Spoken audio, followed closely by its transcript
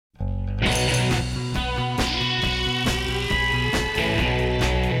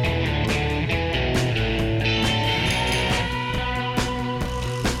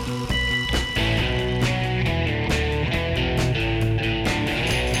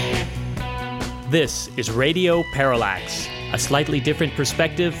This is Radio Parallax, a slightly different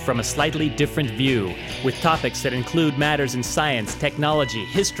perspective from a slightly different view, with topics that include matters in science, technology,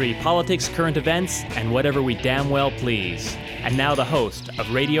 history, politics, current events, and whatever we damn well please. And now the host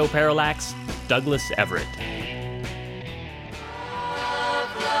of Radio Parallax, Douglas Everett.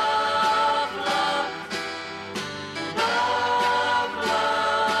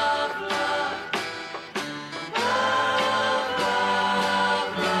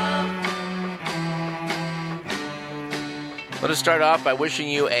 Let us start off by wishing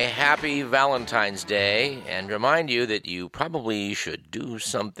you a happy Valentine's Day and remind you that you probably should do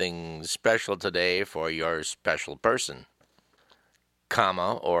something special today for your special person,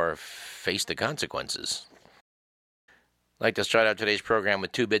 or face the consequences. I'd like to start out today's program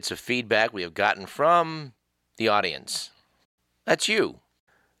with 2 bits of feedback we have gotten from the audience. That's you.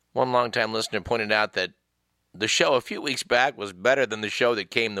 One longtime listener pointed out that the show a few weeks back was better than the show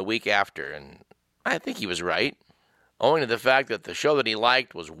that came the week after, and I think he was right. Owing to the fact that the show that he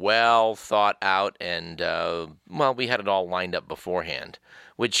liked was well thought out and, we had it all lined up beforehand,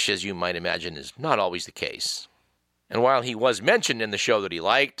 which, as you might imagine, is not always the case. And while he was mentioned in the show that he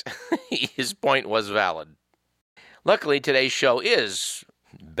liked, his point was valid. Luckily, today's show is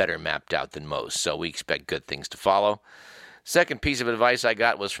better mapped out than most, so we expect good things to follow. Second piece of advice I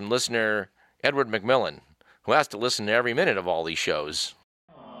got was from listener Edward McMillan, who has to listen to every minute of all these shows.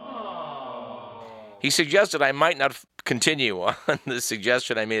 He suggested I might not continue on the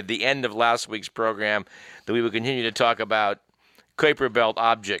suggestion I made at the end of last week's program that we would continue to talk about Kuiper Belt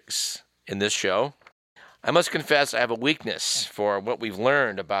objects in this show. I must confess I have a weakness for what we've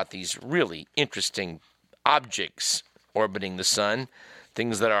learned about these really interesting objects orbiting the sun,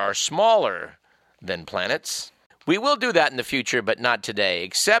 things that are smaller than planets. We will do that in the future, but not today,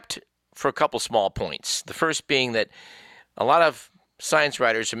 except for a couple small points. The first being that a lot of science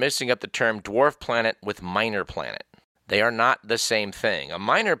writers are mixing up the term dwarf planet with minor planet. They are not the same thing. A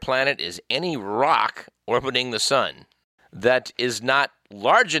minor planet is any rock orbiting the sun that is not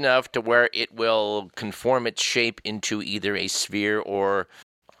large enough to where it will conform its shape into either a sphere or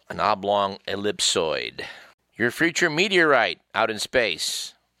an oblong ellipsoid. Your future meteorite out in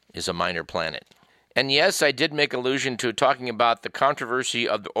space is a minor planet. And yes, I did make allusion to talking about the controversy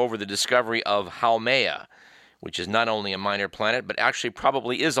over the discovery of Haumea, which is not only a minor planet, but actually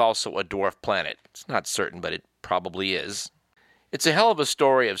probably is also a dwarf planet. It's not certain, but it probably is. It's a hell of a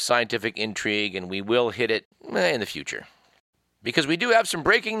story of scientific intrigue, and we will hit it in the future. Because we do have some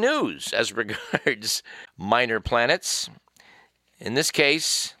breaking news as regards minor planets. In this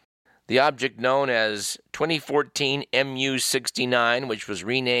case, the object known as 2014 MU69, which was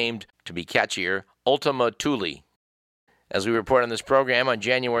renamed, to be catchier, Ultima Thule. As we report on this program, on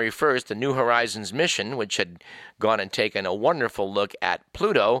January 1st, the New Horizons mission, which had gone and taken a wonderful look at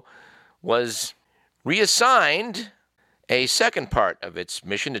Pluto, was reassigned a second part of its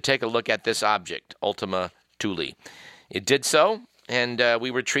mission to take a look at this object, Ultima Thule. It did so, and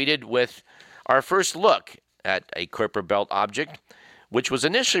we were treated with our first look at a Kuiper Belt object, which was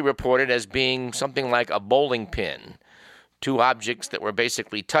initially reported as being something like a bowling pin. 2 objects that were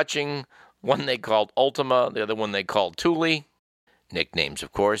basically touching. One they called Ultima, the other one they called Thule. Nicknames,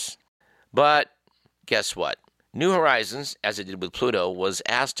 of course. But guess what? New Horizons, as it did with Pluto, was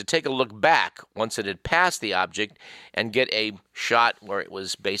asked to take a look back once it had passed the object and get a shot where it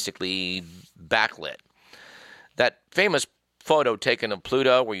was basically backlit. That famous photo taken of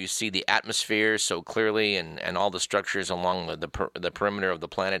Pluto where you see the atmosphere so clearly and all the structures along the perimeter of the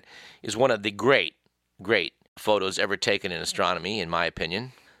planet is one of the great photos ever taken in astronomy, in my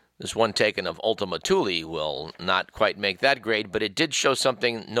opinion. This one taken of Ultima Thule will not quite make that grade, but it did show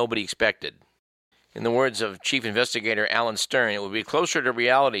something nobody expected. In the words of Chief Investigator Alan Stern, it would be closer to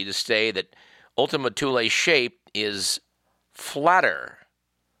reality to say that Ultima Thule's shape is flatter,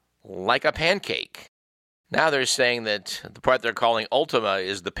 like a pancake. Now they're saying that the part they're calling Ultima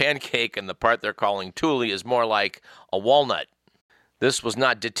is the pancake and the part they're calling Thule is more like a walnut. This was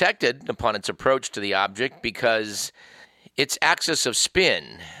not detected upon its approach to the object because its axis of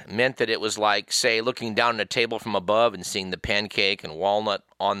spin meant that it was like, say, looking down at a table from above and seeing the pancake and walnut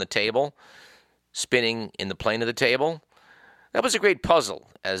on the table, spinning in the plane of the table. That was a great puzzle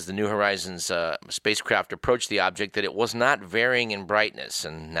as the New Horizons spacecraft approached the object, that it was not varying in brightness,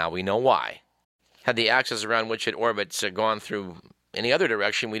 and now we know why. Had the axis around which it orbits gone through any other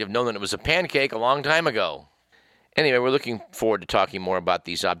direction, we'd have known that it was a pancake a long time ago. Anyway, we're looking forward to talking more about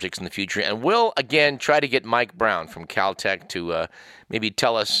these objects in the future, and we'll, again, try to get Mike Brown from Caltech to maybe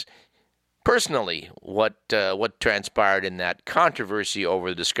tell us personally what transpired in that controversy over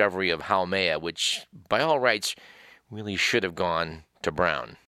the discovery of Haumea, which, by all rights, really should have gone to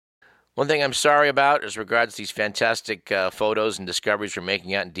Brown. One thing I'm sorry about as regards these fantastic photos and discoveries we're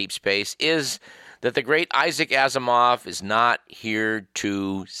making out in deep space is that the great Isaac Asimov is not here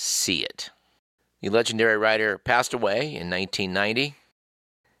to see it. The legendary writer passed away in 1990.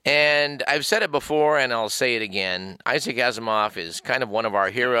 And I've said it before, and I'll say it again. Isaac Asimov is kind of one of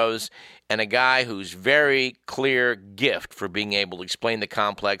our heroes and a guy whose very clear gift for being able to explain the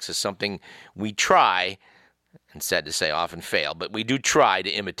complex is something we try, and sad to say often fail, but we do try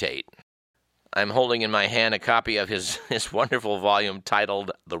to imitate. I'm holding in my hand a copy of his wonderful volume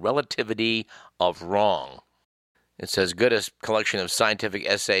titled The Relativity of Wrong. It's as good a collection of scientific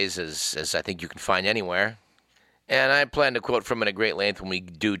essays as I think you can find anywhere. And I plan to quote from it at great length when we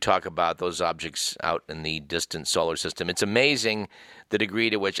do talk about those objects out in the distant solar system. It's amazing the degree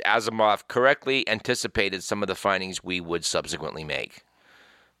to which Asimov correctly anticipated some of the findings we would subsequently make.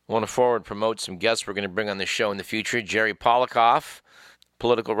 I want to forward promote some guests we're going to bring on the show in the future. Jerry Polikoff,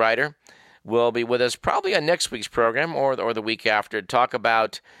 political writer, will be with us probably on next week's program or the week after to talk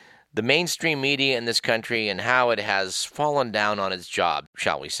about the mainstream media in this country and how it has fallen down on its job,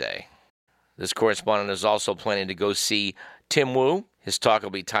 shall we say. This correspondent is also planning to go see Tim Wu. His talk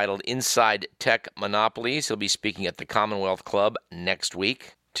will be titled Inside Tech Monopolies. He'll be speaking at the Commonwealth Club next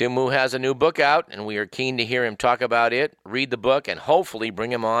week. Tim Wu has a new book out, and we are keen to hear him talk about it, read the book, and hopefully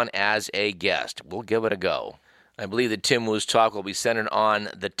bring him on as a guest. We'll give it a go. I believe that Tim Wu's talk will be centered on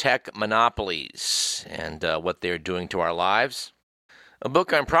the tech monopolies and what they're doing to our lives. A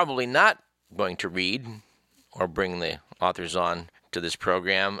book I'm probably not going to read or bring the authors on to this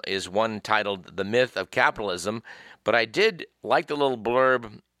program is one titled The Myth of Capitalism, but I did like the little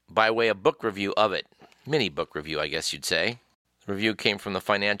blurb by way of book review of it. Mini book review, I guess you'd say. The review came from the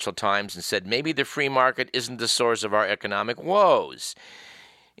Financial Times and said, maybe the free market isn't the source of our economic woes.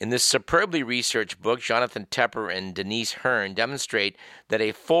 In this superbly researched book, Jonathan Tepper and Denise Hearn demonstrate that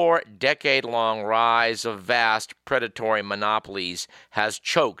a 4-decade-long rise of vast predatory monopolies has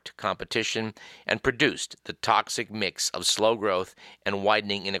choked competition and produced the toxic mix of slow growth and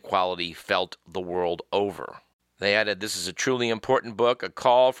widening inequality felt the world over. They added, this is a truly important book, a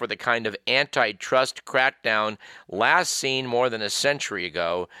call for the kind of antitrust crackdown last seen more than a century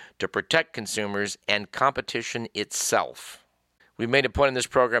ago to protect consumers and competition itself. We've made a point in this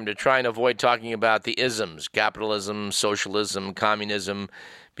program to try and avoid talking about the isms, capitalism, socialism, communism,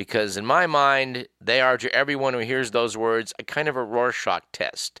 because in my mind, they are to everyone who hears those words a kind of a Rorschach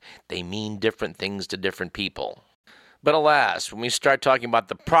test. They mean different things to different people. But alas, when we start talking about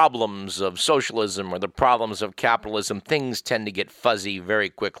the problems of socialism or the problems of capitalism, things tend to get fuzzy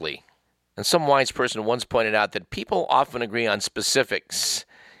very quickly. And some wise person once pointed out that people often agree on specifics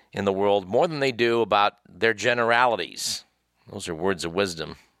in the world more than they do about their generalities. Those are words of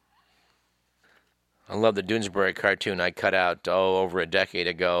wisdom. I love the Doonesbury cartoon I cut out, over a decade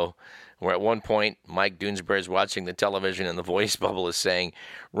ago, where at one point Mike Doonesbury is watching the television and the voice bubble is saying,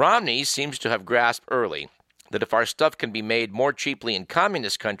 Romney seems to have grasped early that if our stuff can be made more cheaply in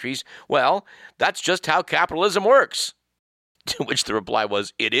communist countries, well, that's just how capitalism works. To which the reply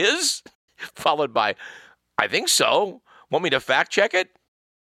was, it is? Followed by, I think so. Want me to fact check it?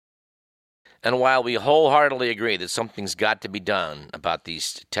 And while we wholeheartedly agree that something's got to be done about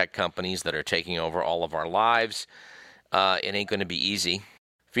these tech companies that are taking over all of our lives, it ain't going to be easy.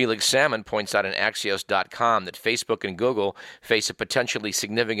 Felix Salmon points out in Axios.com that Facebook and Google face a potentially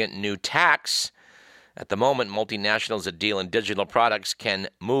significant new tax. At the moment, multinationals that deal in digital products can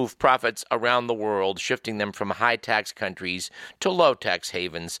move profits around the world, shifting them from high-tax countries to low-tax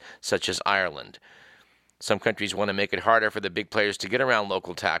havens such as Ireland. Some countries want to make it harder for the big players to get around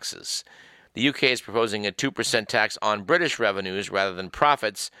local taxes. The UK is proposing a 2% tax on British revenues rather than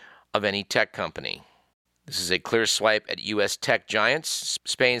profits of any tech company. This is a clear swipe at U.S. tech giants.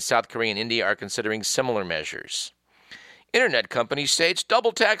 Spain, South Korea, and India are considering similar measures. Internet companies say it's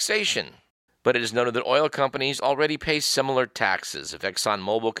double taxation, but it is noted that oil companies already pay similar taxes. If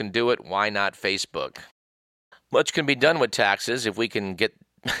ExxonMobil can do it, why not Facebook? Much can be done with taxes if we can get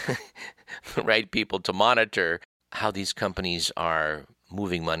the right people to monitor how these companies are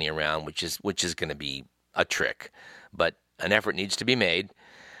moving money around, which is going to be a trick. But an effort needs to be made.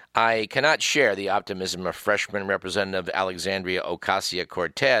 I cannot share the optimism of freshman Representative Alexandria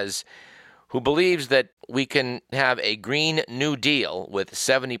Ocasio-Cortez, who believes that we can have a Green New Deal with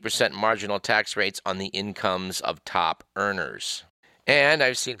 70% marginal tax rates on the incomes of top earners. And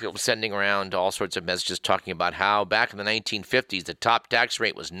I've seen people sending around all sorts of messages talking about how back in the 1950s, the top tax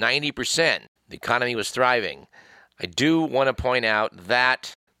rate was 90%. The economy was thriving. I do want to point out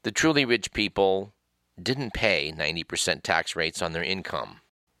that the truly rich people didn't pay 90% tax rates on their income.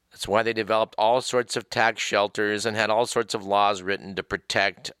 That's why they developed all sorts of tax shelters and had all sorts of laws written to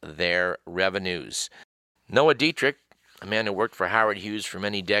protect their revenues. Noah Dietrich, a man who worked for Howard Hughes for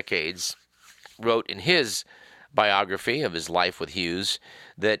many decades, wrote in his biography of his life with Hughes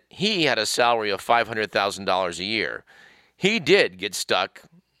that he had a salary of $500,000 a year. He did get stuck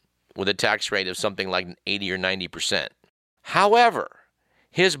with a tax rate of something like 80 or 90%. However,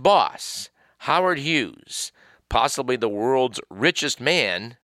 his boss, Howard Hughes, possibly the world's richest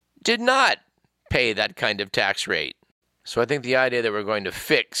man, did not pay that kind of tax rate. So I think the idea that we're going to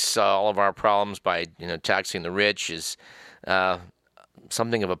fix all of our problems by taxing the rich is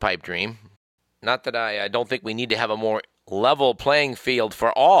something of a pipe dream. Not that I don't think we need to have a more level playing field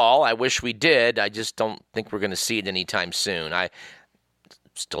for all. I wish we did. I just don't think we're going to see it anytime soon.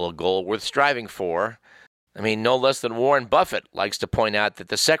 Still a goal worth striving for. I mean, no less than Warren Buffett likes to point out that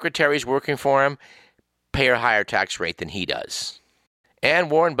the secretaries working for him pay a higher tax rate than he does.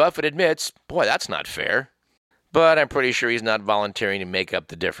 And Warren Buffett admits, boy, that's not fair. But I'm pretty sure he's not volunteering to make up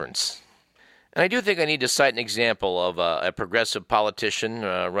the difference. And I do think I need to cite an example of a progressive politician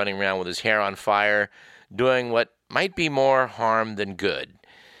running around with his hair on fire, doing what might be more harm than good.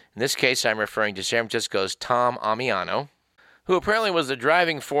 In this case, I'm referring to San Francisco's Tom Amiano, who apparently was the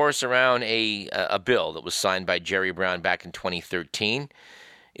driving force around a bill that was signed by Jerry Brown back in 2013.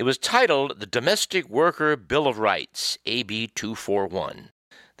 It was titled the Domestic Worker Bill of Rights, AB 241.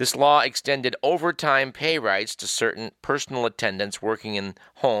 This law extended overtime pay rights to certain personal attendants working in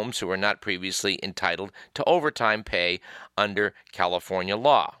homes who were not previously entitled to overtime pay under California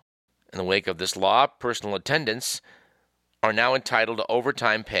law. In the wake of this law, personal attendants are now entitled to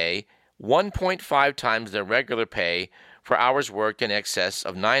overtime pay 1.5 times their regular pay for hours worked in excess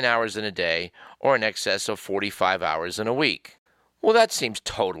of 9 hours in a day or in excess of 45 hours in a week. Well, that seems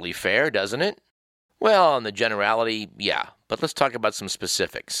totally fair, doesn't it? Well, in the generality, yeah, but let's talk about some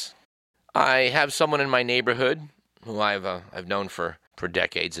specifics. I have someone in my neighborhood who I've known for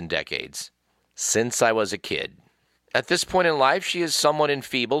decades and decades, since I was a kid. At this point in life, she is somewhat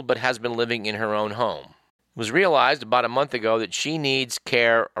enfeebled but has been living in her own home. It was realized about a month ago that she needs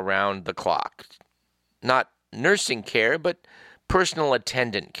care around the clock. Not nursing care, but personal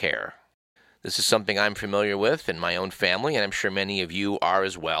attendant care. This is something I'm familiar with in my own family, and I'm sure many of you are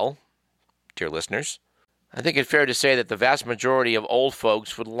as well, dear listeners. I think it's fair to say that the vast majority of old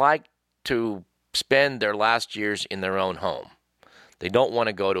folks would like to spend their last years in their own home. They don't want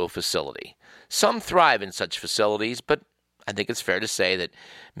to go to a facility. Some thrive in such facilities, but I think it's fair to say that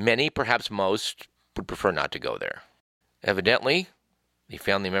many, perhaps most, would prefer not to go there. Evidently, the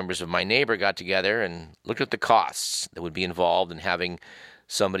family members of my neighbor got together and looked at the costs that would be involved in having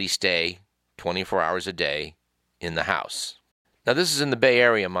somebody stay 24 hours a day in the house. Now, this is in the Bay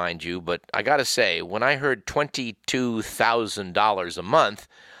Area, mind you, but I gotta say, when I heard $22,000 a month,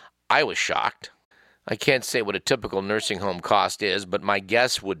 I was shocked. I can't say what a typical nursing home cost is, but my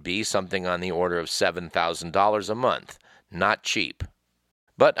guess would be something on the order of $7,000 a month. Not cheap.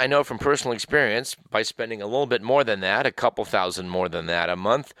 But I know from personal experience, by spending a little bit more than that, a couple thousand more than that a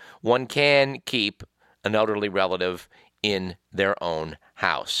month, one can keep an elderly relative in their own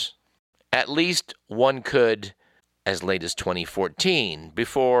house. At least one could as late as 2014,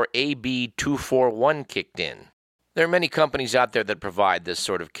 before AB 241 kicked in. There are many companies out there that provide this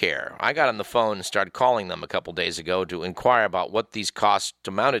sort of care. I got on the phone and started calling them a couple days ago to inquire about what these costs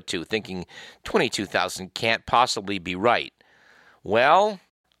amounted to, thinking $22,000 can't possibly be right. Well,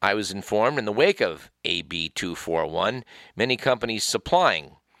 I was informed in the wake of AB 241, many companies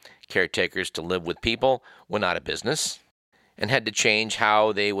supplying caretakers to live with people went out of business and had to change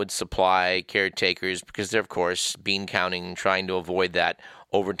how they would supply caretakers because they're, of course, bean counting, trying to avoid that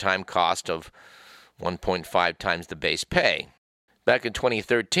overtime cost of 1.5 times the base pay. Back in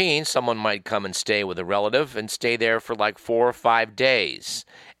 2013, someone might come and stay with a relative and stay there for like 4 or 5 days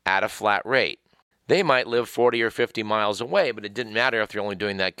at a flat rate. They might live 40 or 50 miles away, but it didn't matter if they're only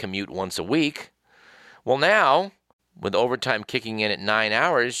doing that commute once a week. Well, now, with overtime kicking in at 9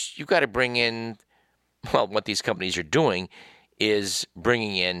 hours, you've got to bring in, well, what these companies are doing is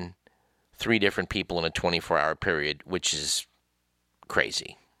bringing in 3 different people in a 24-hour period, which is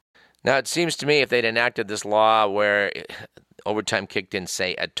crazy. Now, it seems to me if they'd enacted this law where overtime kicked in,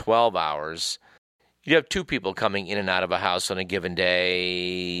 say, at 12 hours, you'd have 2 people coming in and out of a house on a given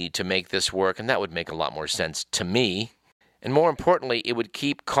day to make this work, and that would make a lot more sense to me. And more importantly, it would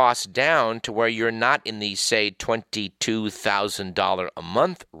keep costs down to where you're not in the, say, $22,000 a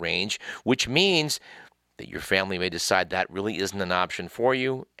month range, which means that your family may decide that really isn't an option for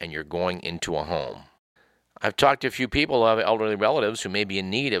you, and you're going into a home. I've talked to a few people who have elderly relatives who may be in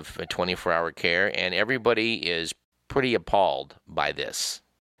need of a 24-hour care, and everybody is pretty appalled by this.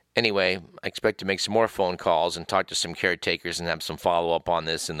 Anyway, I expect to make some more phone calls and talk to some caretakers and have some follow-up on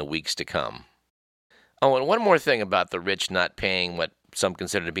this in the weeks to come. Oh, and one more thing about the rich not paying what some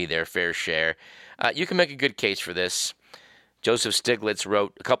consider to be their fair share. You can make a good case for this. Joseph Stiglitz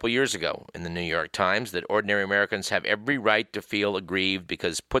wrote a couple years ago in the New York Times that ordinary Americans have every right to feel aggrieved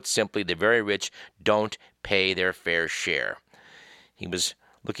because, put simply, the very rich don't pay their fair share. He was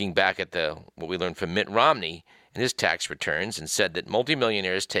looking back at what we learned from Mitt Romney in his tax returns and said that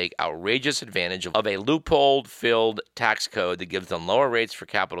multimillionaires take outrageous advantage of a loophole-filled tax code that gives them lower rates for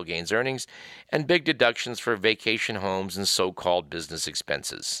capital gains earnings and big deductions for vacation homes and so-called business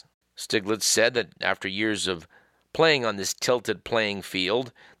expenses. Stiglitz said that after years of playing on this tilted playing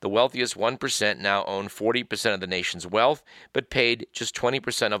field, the wealthiest 1% now own 40% of the nation's wealth, but paid just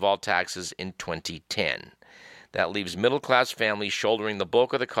 20% of all taxes in 2010. That leaves middle-class families shouldering the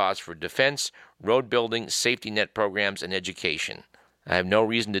bulk of the cost for defense, road building, safety net programs, and education. I have no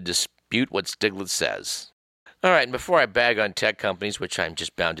reason to dispute what Stiglitz says. All right, and before I bag on tech companies, which I'm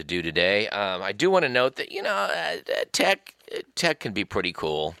just bound to do today, I do want to note that, tech can be pretty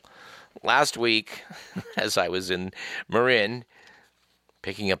cool. Last week, as I was in Marin,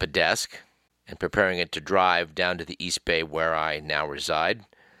 picking up a desk and preparing it to drive down to the East Bay where I now reside,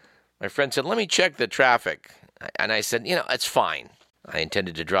 my friend said, "Let me check the traffic." And I said, it's fine. I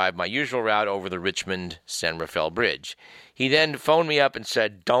intended to drive my usual route over the Richmond-San Rafael Bridge. He then phoned me up and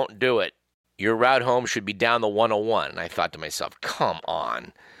said, "Don't do it. Your route home should be down the 101. And I thought to myself, come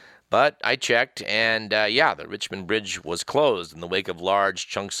on. But I checked, and the Richmond Bridge was closed in the wake of large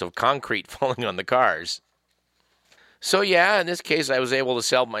chunks of concrete falling on the cars. So in this case, I was able to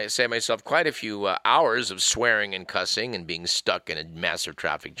save myself quite a few hours of swearing and cussing and being stuck in a massive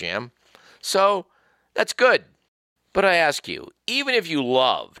traffic jam. So that's good. But I ask you, even if you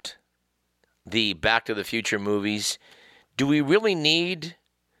loved the Back to the Future movies, do we really need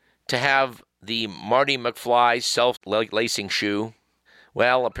to have the Marty McFly self-lacing shoe?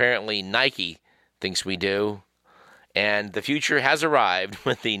 Well, apparently Nike thinks we do. And the future has arrived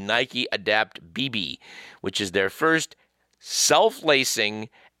with the Nike Adapt BB, which is their first self-lacing,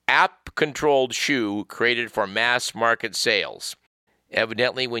 app-controlled shoe created for mass market sales.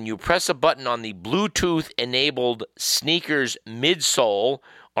 Evidently, when you press a button on the Bluetooth-enabled sneaker's midsole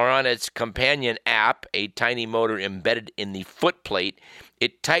or on its companion app, a tiny motor embedded in the footplate,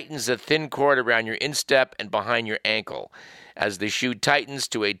 it tightens the thin cord around your instep and behind your ankle. As the shoe tightens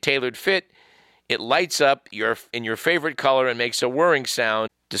to a tailored fit, it lights up in your favorite color and makes a whirring sound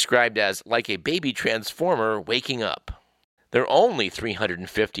described as like a baby transformer waking up. They're only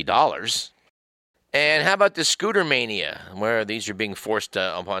 $350. And how about the scooter mania, where these are being forced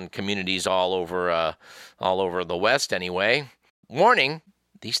upon communities all over the West anyway? Warning,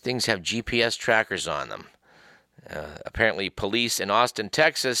 these things have GPS trackers on them. Apparently, police in Austin,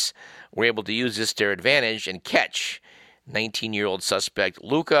 Texas, were able to use this to their advantage and catch 19-year-old suspect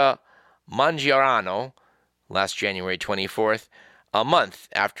Luca Mangiarano last January 24th, a month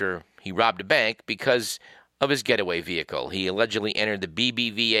after he robbed a bank because of his getaway vehicle. He allegedly entered the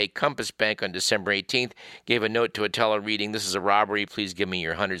BBVA Compass Bank on December 18th, gave a note to a teller reading, "This is a robbery, please give me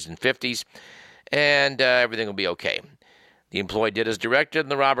your hundreds and fifties, and everything will be okay." The employee did as directed,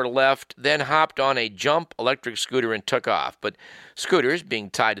 and the robber left, then hopped on a Jump electric scooter and took off. But scooters,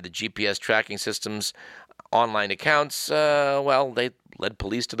 being tied to the GPS tracking system's online accounts, they led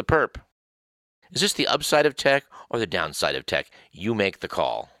police to the perp. Is this the upside of tech or the downside of tech? You make the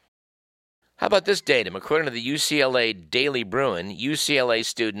call. How about this datum? According to the UCLA Daily Bruin, UCLA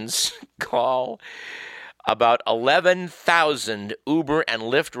students call about 11,000 Uber and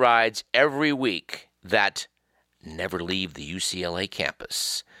Lyft rides every week that never leave the UCLA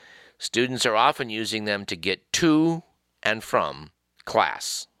campus. Students are often using them to get to and from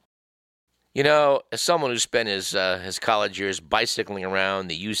class. As someone who spent his college years bicycling around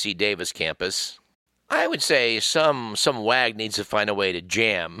the UC Davis campus, I would say some wag needs to find a way to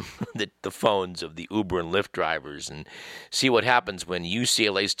jam the phones of the Uber and Lyft drivers and see what happens when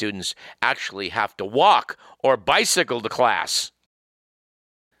UCLA students actually have to walk or bicycle to class.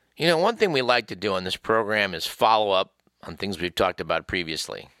 One thing we like to do on this program is follow up on things we've talked about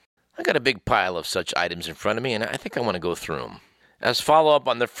previously. I got a big pile of such items in front of me, and I think I want to go through them. As follow-up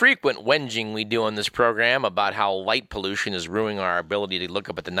on the frequent whinging we do on this program about how light pollution is ruining our ability to look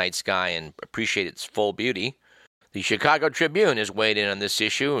up at the night sky and appreciate its full beauty, the Chicago Tribune has weighed in on this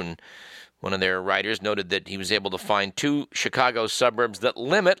issue, and one of their writers noted that he was able to find 2 Chicago suburbs that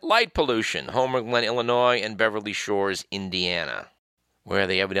limit light pollution, Homer Glen, Illinois, and Beverly Shores, Indiana, where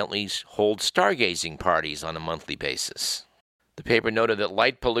they evidently hold stargazing parties on a monthly basis. The paper noted that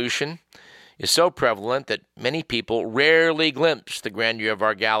light pollution is so prevalent that many people rarely glimpse the grandeur of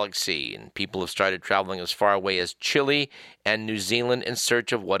our galaxy, and people have started traveling as far away as Chile and New Zealand in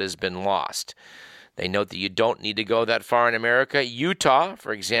search of what has been lost. They note that you don't need to go that far in America. Utah,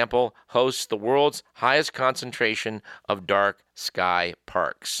 for example, hosts the world's highest concentration of dark sky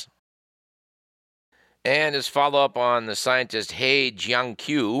parks. And as follow-up on the scientist He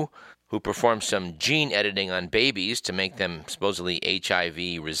Jiankui, who performed some gene editing on babies to make them supposedly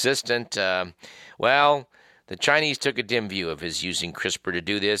HIV resistant, the Chinese took a dim view of his using CRISPR to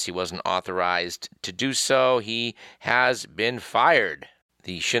do this. He wasn't authorized to do so. He has been fired.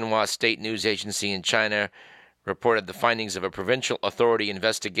 The Xinhua State News Agency in China reported the findings of a provincial authority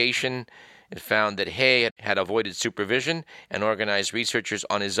investigation. It found that He had avoided supervision and organized researchers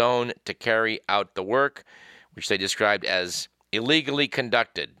on his own to carry out the work, which they described as illegally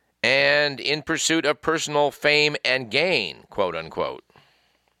conducted and in pursuit of personal fame and gain, quote unquote.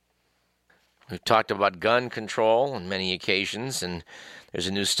 We've talked about gun control on many occasions, and there's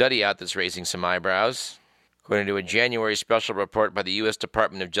a new study out that's raising some eyebrows. According to a January special report by the U.S.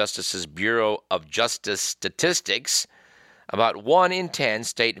 Department of Justice's Bureau of Justice Statistics, about 1 in 10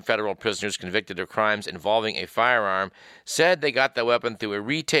 state and federal prisoners convicted of crimes involving a firearm said they got the weapon through a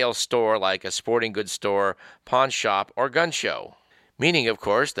retail store like a sporting goods store, pawn shop, or gun show. Meaning, of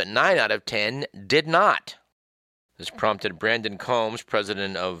course, that 9 out of 10 did not. This prompted Brandon Combs,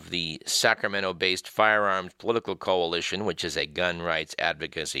 president of the Sacramento-based Firearms Political Coalition, which is a gun rights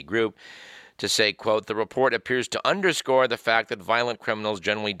advocacy group, to say, quote, "The report appears to underscore the fact that violent criminals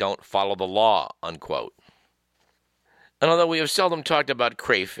generally don't follow the law," unquote. And although we have seldom talked about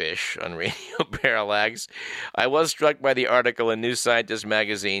crayfish on Radio Parallax, I was struck by the article in New Scientist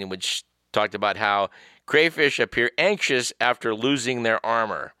magazine, which talked about how crayfish appear anxious after losing their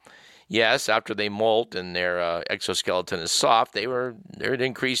armor. Yes, after they molt and their exoskeleton is soft, they're at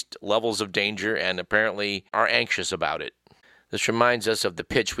increased levels of danger and apparently are anxious about it. This reminds us of the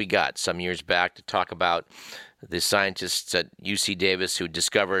pitch we got some years back to talk about the scientists at UC Davis who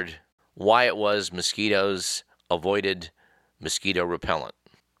discovered why it was mosquitoes avoided mosquito repellent.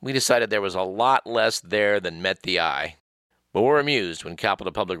 We decided there was a lot less there than met the eye. But we're amused when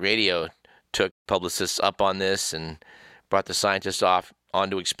Capital Public Radio took publicists up on this and brought the scientists on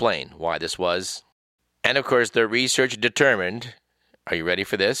to explain why this was. And of course, their research determined, are you ready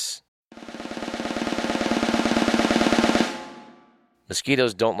for this?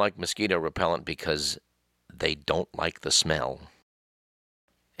 Mosquitoes don't like mosquito repellent because they don't like the smell.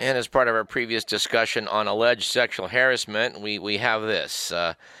 And as part of our previous discussion on alleged sexual harassment, we have this.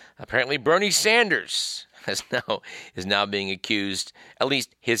 Apparently Bernie Sanders is now being accused, at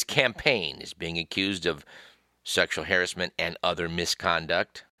least his campaign is being accused of sexual harassment and other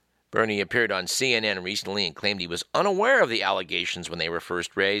misconduct. Bernie appeared on CNN recently and claimed he was unaware of the allegations when they were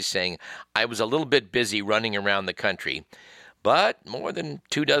first raised, saying, "I was a little bit busy running around the country." But more than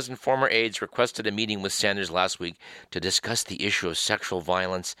 24 former aides requested a meeting with Sanders last week to discuss the issue of sexual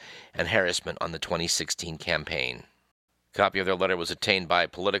violence and harassment on the 2016 campaign. A copy of their letter was obtained by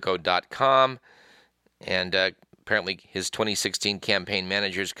Politico.com, and apparently his 2016 campaign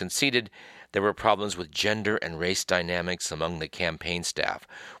managers conceded there were problems with gender and race dynamics among the campaign staff.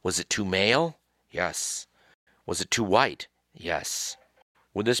 Was it too male? Yes. Was it too white? Yes.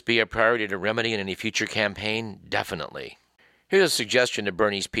 Would this be a priority to remedy in any future campaign? Definitely. Here's a suggestion to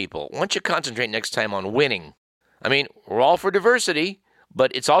Bernie's people. Why don't you concentrate next time on winning? I mean, we're all for diversity,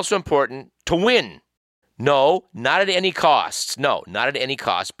 but it's also important to win. No, not at any cost. No, not at any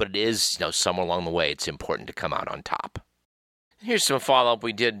cost, but it is, somewhere along the way, it's important to come out on top. Here's some follow-up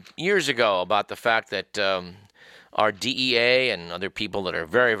we did years ago about the fact that our DEA and other people that are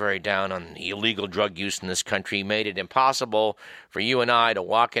very, very down on illegal drug use in this country made it impossible for you and I to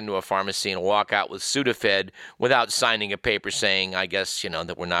walk into a pharmacy and walk out with Sudafed without signing a paper saying, I guess,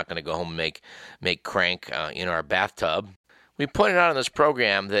 that we're not going to go home and make crank in our bathtub. We pointed out in this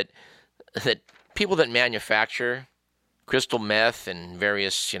program that people that manufacture crystal meth and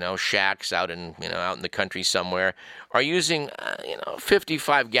various, shacks out in the country somewhere are using,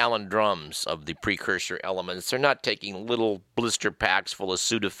 55-gallon drums of the precursor elements. They're not taking little blister packs full of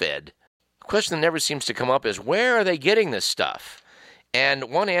Sudafed. The question that never seems to come up is, where are they getting this stuff?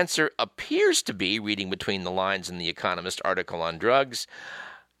 And one answer appears to be, reading between the lines in the Economist article on drugs,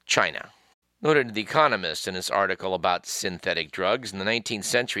 China. Noted The Economist in its article about synthetic drugs, in the 19th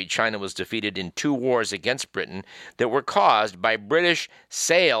century, China was defeated in 2 wars against Britain that were caused by British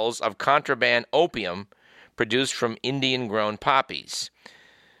sales of contraband opium produced from Indian-grown poppies.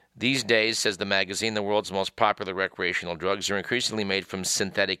 These days, says the magazine, the world's most popular recreational drugs are increasingly made from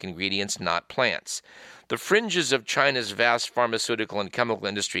synthetic ingredients, not plants. The fringes of China's vast pharmaceutical and chemical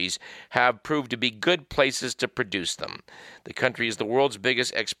industries have proved to be good places to produce them. The country is the world's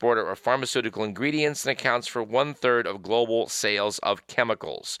biggest exporter of pharmaceutical ingredients and accounts for 1/3 of global sales of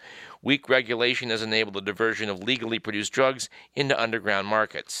chemicals. Weak regulation has enabled the diversion of legally produced drugs into underground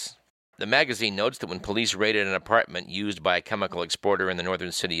markets. The magazine notes that when police raided an apartment used by a chemical exporter in the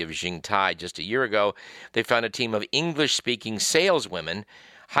northern city of Jingtai just a year ago, they found a team of English-speaking saleswomen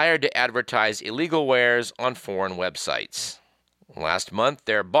hired to advertise illegal wares on foreign websites. Last month,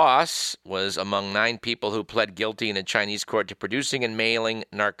 their boss was among 9 people who pled guilty in a Chinese court to producing and mailing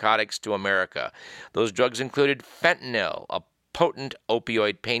narcotics to America. Those drugs included fentanyl, a potent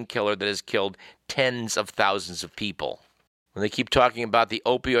opioid painkiller that has killed tens of thousands of people. When they keep talking about the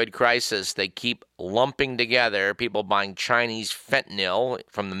opioid crisis, they keep lumping together people buying Chinese fentanyl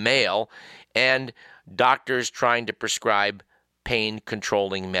from the mail and doctors trying to prescribe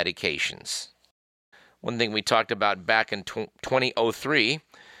pain-controlling medications. One thing we talked about back in 2003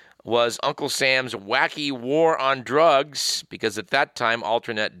 was Uncle Sam's wacky war on drugs, because at that time,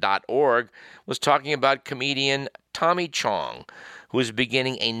 alternate.org was talking about comedian Tommy Chong, who is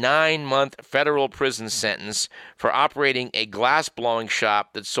beginning a 9-month federal prison sentence for operating a glass-blowing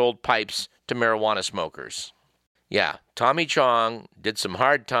shop that sold pipes to marijuana smokers. Yeah, Tommy Chong did some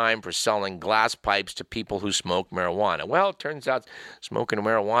hard time for selling glass pipes to people who smoke marijuana. Well, it turns out smoking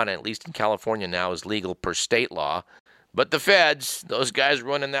marijuana, at least in California now, is legal per state law. But the feds, those guys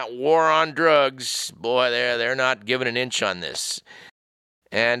running that war on drugs, boy, they're not giving an inch on this.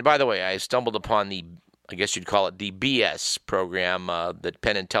 And by the way, I stumbled upon I guess you'd call it the BS program that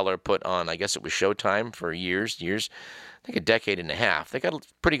Penn and Teller put on, I guess it was Showtime for years, I think a decade and a half. They got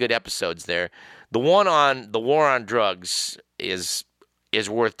pretty good episodes there. The one on the war on drugs is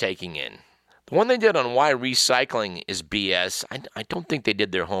worth taking in. The one they did on why recycling is BS, I don't think they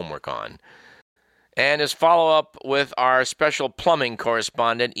did their homework on. And as follow-up with our special plumbing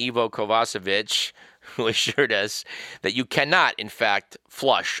correspondent, Ivo Kovacevic, who assured us that you cannot, in fact,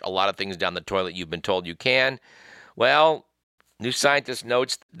 flush a lot of things down the toilet you've been told you can. Well, New Scientist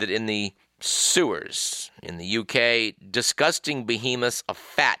notes that in the sewers in the UK, disgusting behemoths of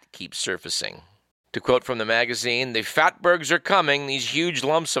fat keep surfacing. To quote from the magazine, the fatbergs are coming. These huge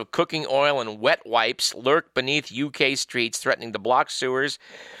lumps of cooking oil and wet wipes lurk beneath UK streets, threatening to block sewers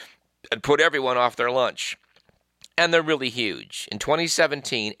and put everyone off their lunch. And they're really huge. In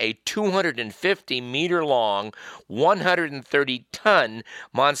 2017, a 250-meter-long, 130-ton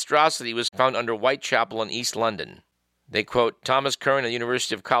monstrosity was found under Whitechapel in East London. They quote Thomas Curran at the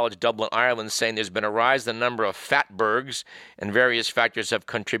University of College Dublin, Ireland, saying there's been a rise in the number of fatbergs, and various factors have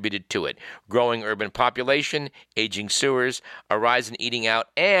contributed to it. Growing urban population, aging sewers, a rise in eating out,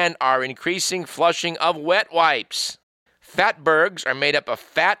 and our increasing flushing of wet wipes. Fatbergs are made up of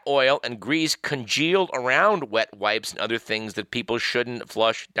fat, oil, and grease congealed around wet wipes and other things that people shouldn't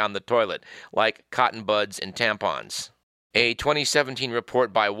flush down the toilet, like cotton buds and tampons. A 2017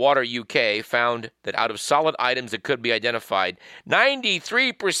 report by Water UK found that out of solid items that could be identified,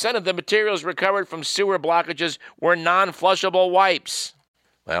 93% of the materials recovered from sewer blockages were non-flushable wipes.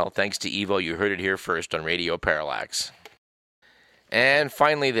 Well, thanks to Evo, you heard it here first on Radio Parallax. And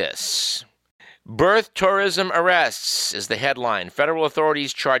finally this. Birth tourism arrests is the headline. Federal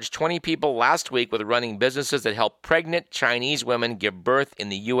authorities charged 20 people last week with running businesses that help pregnant Chinese women give birth in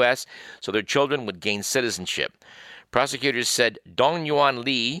the U.S. so their children would gain citizenship. Prosecutors said Dong Yuan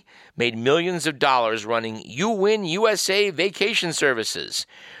Li made millions of dollars running You Win USA vacation services,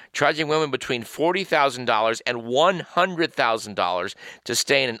 charging women between $40,000 and $100,000 to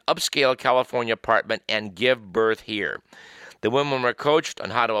stay in an upscale California apartment and give birth here. The women were coached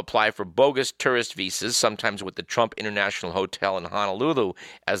on how to apply for bogus tourist visas, sometimes with the Trump International Hotel in Honolulu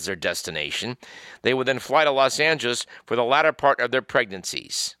as their destination. They would then fly to Los Angeles for the latter part of their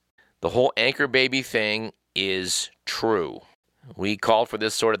pregnancies. The whole anchor baby thing is true. We called for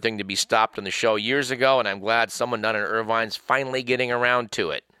this sort of thing to be stopped on the show years ago, and I'm glad someone down in Irvine's finally getting around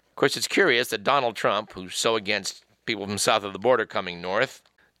to it. Of course, it's curious that Donald Trump, who's so against people from south of the border coming north,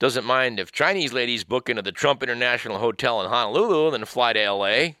 doesn't mind if Chinese ladies book into the Trump International Hotel in Honolulu, then fly to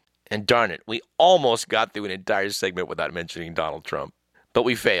L.A. And darn it, we almost got through an entire segment without mentioning Donald Trump. But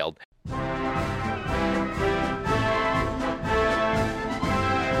we failed.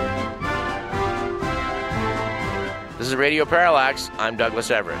 This is Radio Parallax. I'm Douglas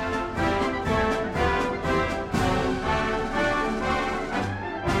Everett.